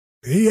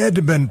He had to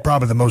have been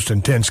probably the most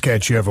intense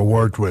cat you ever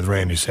worked with,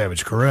 Randy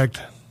Savage,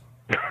 correct?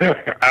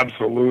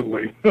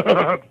 Absolutely.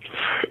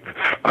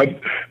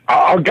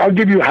 I'll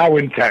give you how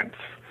intense.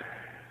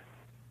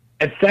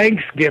 At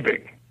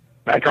Thanksgiving,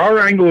 like our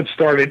angle had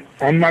started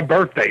on my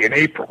birthday in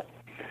April.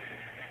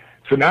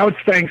 So now it's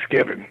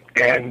Thanksgiving,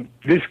 and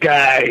this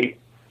guy,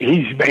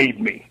 he's made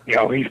me.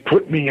 He's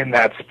put me in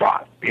that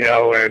spot.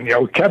 And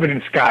Kevin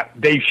and Scott,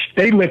 they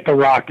lit the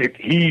rocket.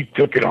 He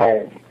took it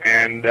home,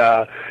 and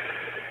I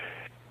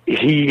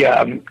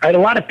had a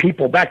lot of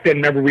people back then.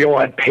 Remember, we all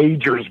had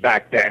pagers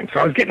back then, so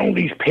I was getting all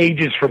these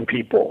pages from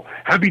people.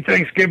 Happy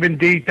Thanksgiving,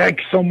 D.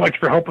 Thanks so much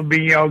for helping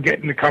me,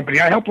 get in the company.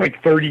 I helped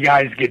like 30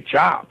 guys get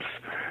jobs,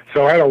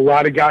 so I had a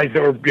lot of guys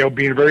that were,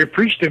 being very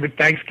appreciative at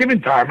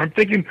Thanksgiving time. I'm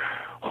thinking,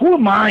 who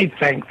am I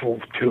thankful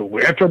to?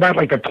 After about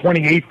like the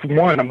 28th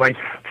one, I'm like,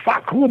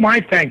 fuck, who am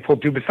I thankful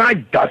to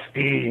besides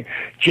Dusty,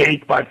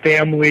 Jake, my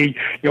family,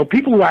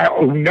 people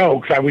who know,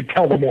 because I would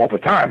tell them all the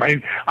time.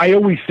 I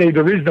always say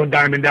there is no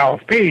Diamond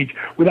Dallas Page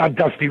without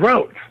Dusty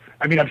Rhodes.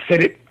 I've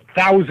said it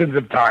thousands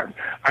of times.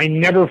 I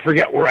never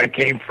forget where I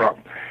came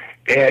from.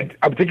 And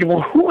I'm thinking,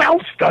 well, who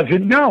else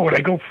doesn't know? And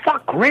I go,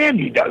 fuck,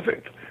 Randy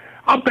doesn't.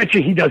 I'll bet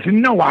you he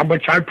doesn't know how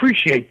much I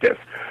appreciate this.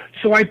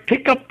 So I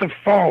pick up the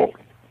phone.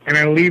 And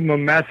I leave him a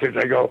message.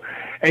 I go,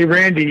 hey,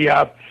 Randy,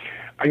 this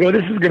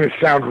is going to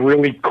sound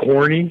really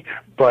corny,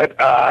 but,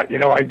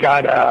 I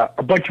got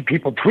a bunch of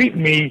people tweeting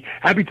me,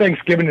 happy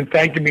Thanksgiving, and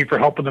thanking me for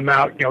helping them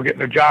out,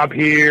 getting a job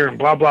here and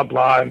blah, blah,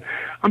 blah. And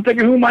I'm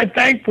thinking, who am I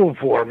thankful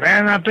for,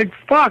 man? And I'm thinking,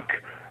 fuck,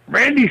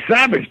 Randy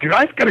Savage, dude,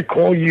 I got to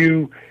call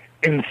you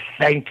and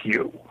thank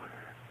you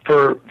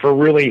for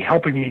really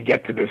helping me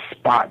get to this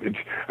spot.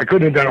 I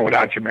couldn't have done it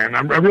without you, man. I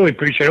really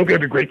appreciate it. I hope you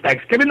have a great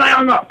Thanksgiving. I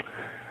hung up.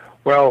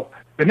 Well,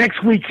 the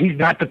next week, he's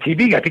not the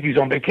TV. I think he's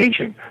on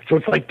vacation. So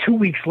it's like 2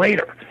 weeks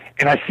later,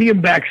 and I see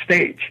him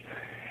backstage.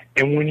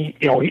 And when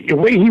the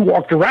way he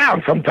walked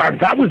around sometimes,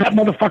 that was that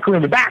motherfucker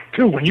in the back,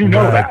 too, when you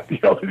know that.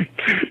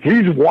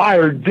 He's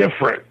wired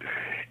different.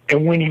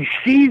 And when he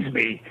sees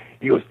me,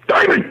 he goes,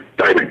 Diamond,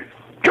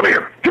 come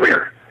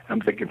here.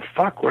 I'm thinking,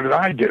 fuck, what did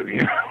I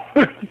do?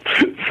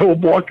 So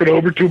I'm walking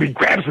over to him, he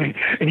grabs me,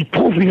 and he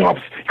pulls me up.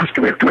 He goes,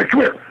 come here.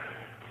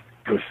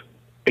 He goes,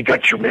 I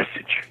got your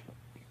message.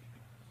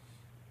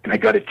 And I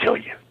got to tell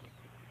you,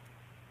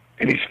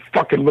 and he's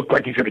fucking looked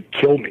like he's going to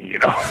kill me,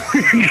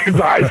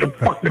 His eyes are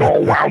fucking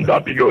all wound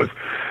up. He goes,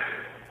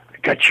 I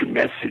got your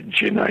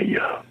message, and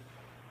I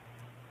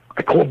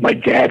called my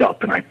dad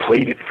up, and I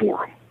played it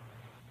for him.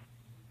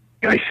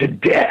 And I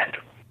said, Dad,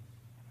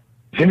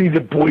 does any of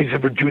the boys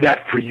ever do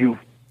that for you?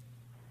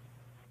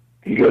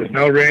 He goes,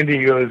 no, Randy.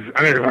 He goes,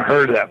 I never even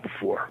heard of that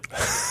before.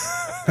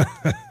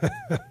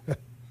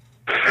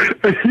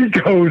 And he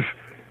goes,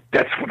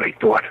 that's what I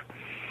thought.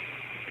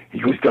 He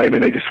goes,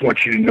 Diamond, I just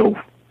want you to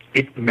know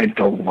it meant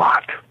a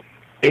lot.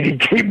 And he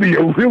gave me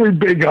a really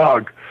big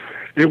hug.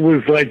 It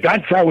was like,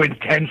 that's how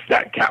intense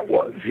that cat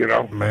was,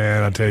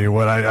 Man, I tell you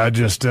what, I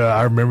just,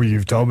 I remember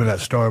you've told me that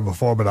story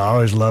before, but I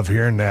always love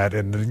hearing that.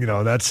 And,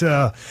 that's,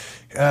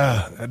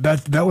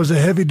 that was a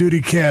heavy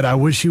duty cat. I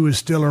wish he was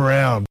still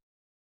around.